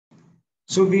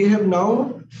So we have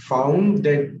now found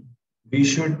that we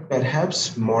should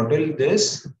perhaps model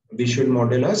this. We should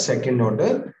model a second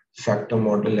order factor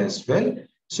model as well.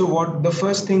 So what the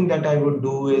first thing that I would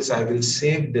do is I will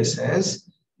save this as,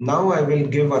 now I will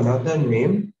give another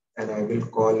name and I will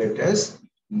call it as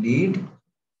lead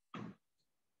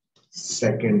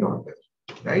second order,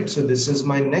 right? So this is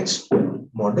my next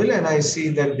model and I see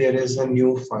that there is a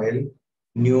new file,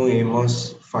 new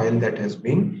AMOS file that has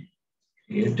been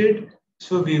created.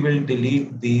 So we will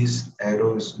delete these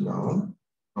arrows now,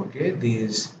 okay,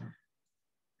 these.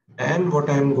 And what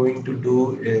I'm going to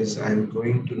do is I'm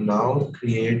going to now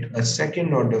create a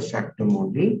second order factor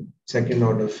model, second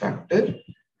order factor.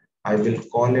 I will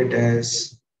call it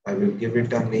as, I will give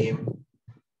it a name,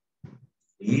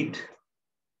 lead.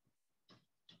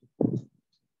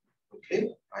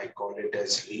 Okay, I call it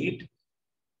as lead.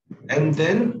 And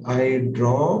then I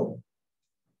draw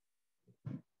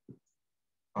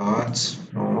paths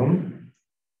from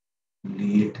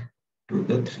lead to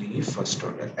the three first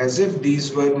order, as if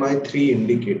these were my three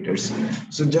indicators.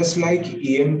 So just like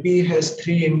EMP has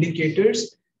three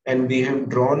indicators and we have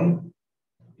drawn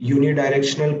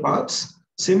unidirectional paths,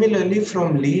 similarly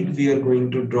from lead, we are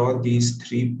going to draw these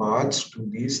three paths to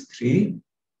these three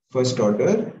first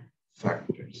order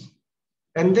factors.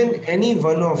 And then any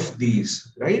one of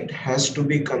these, right, has to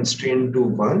be constrained to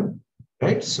one,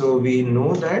 right? So we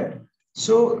know that.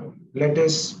 So let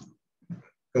us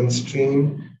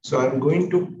constrain. So I'm going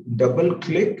to double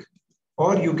click,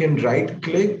 or you can right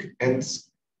click and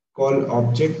call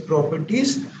object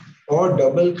properties, or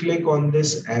double click on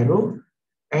this arrow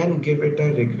and give it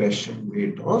a regression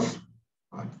weight of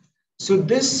 1. So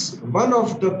this one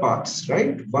of the paths,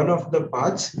 right? One of the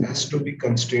paths has to be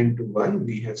constrained to 1.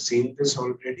 We have seen this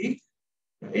already,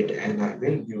 right? And I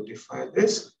will beautify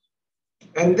this.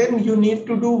 And then you need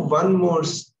to do one more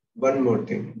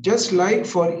thing. Just like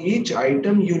for each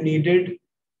item you needed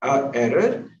an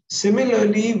error.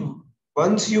 Similarly,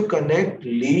 once you connect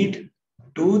lead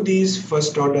to these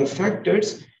first order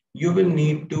factors, you will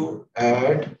need to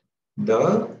add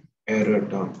the error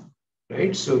term,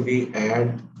 right? So we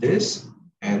add this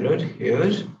error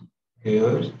here,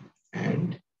 here,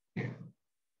 and here.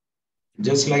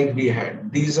 Just like we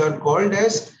had. These are called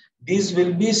as, these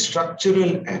will be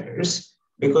structural errors,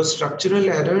 because structural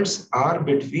errors are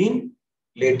between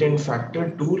latent factor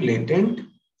to latent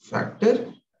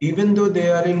factor, even though they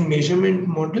are in measurement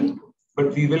model,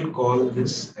 but we will call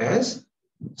this as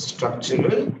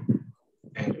structural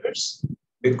errors,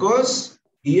 because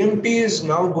EMP is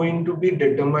now going to be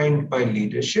determined by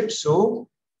leadership. So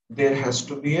there has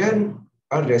to be a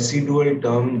residual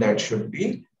term that should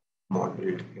be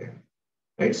modeled here,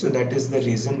 right? So that is the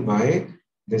reason why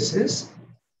this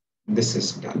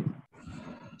is done.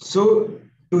 So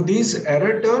to these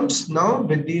error terms, now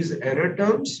with these error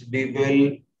terms, we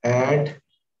will add,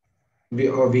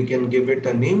 or we can give it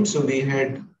a name. So we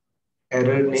had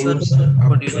error Sir, names.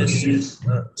 could you just,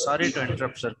 sorry to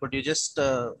interrupt, sir. Could you just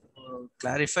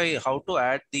clarify how to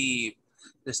add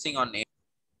this thing on name?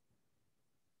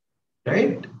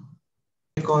 Right?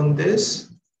 Click on this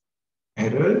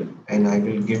error and I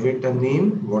will give it a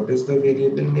name. What is the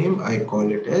variable name? I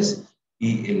call it as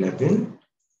E11.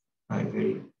 I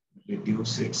will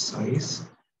reduce its size.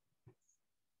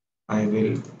 I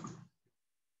will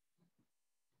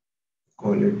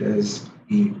call it as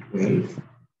E12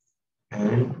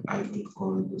 and I will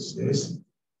call this as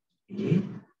E.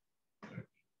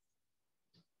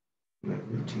 I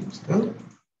will change the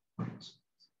points.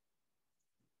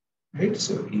 Right,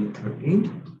 so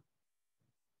E13.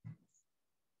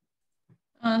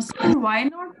 Sir, why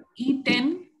not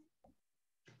E10?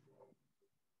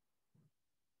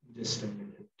 Just a minute.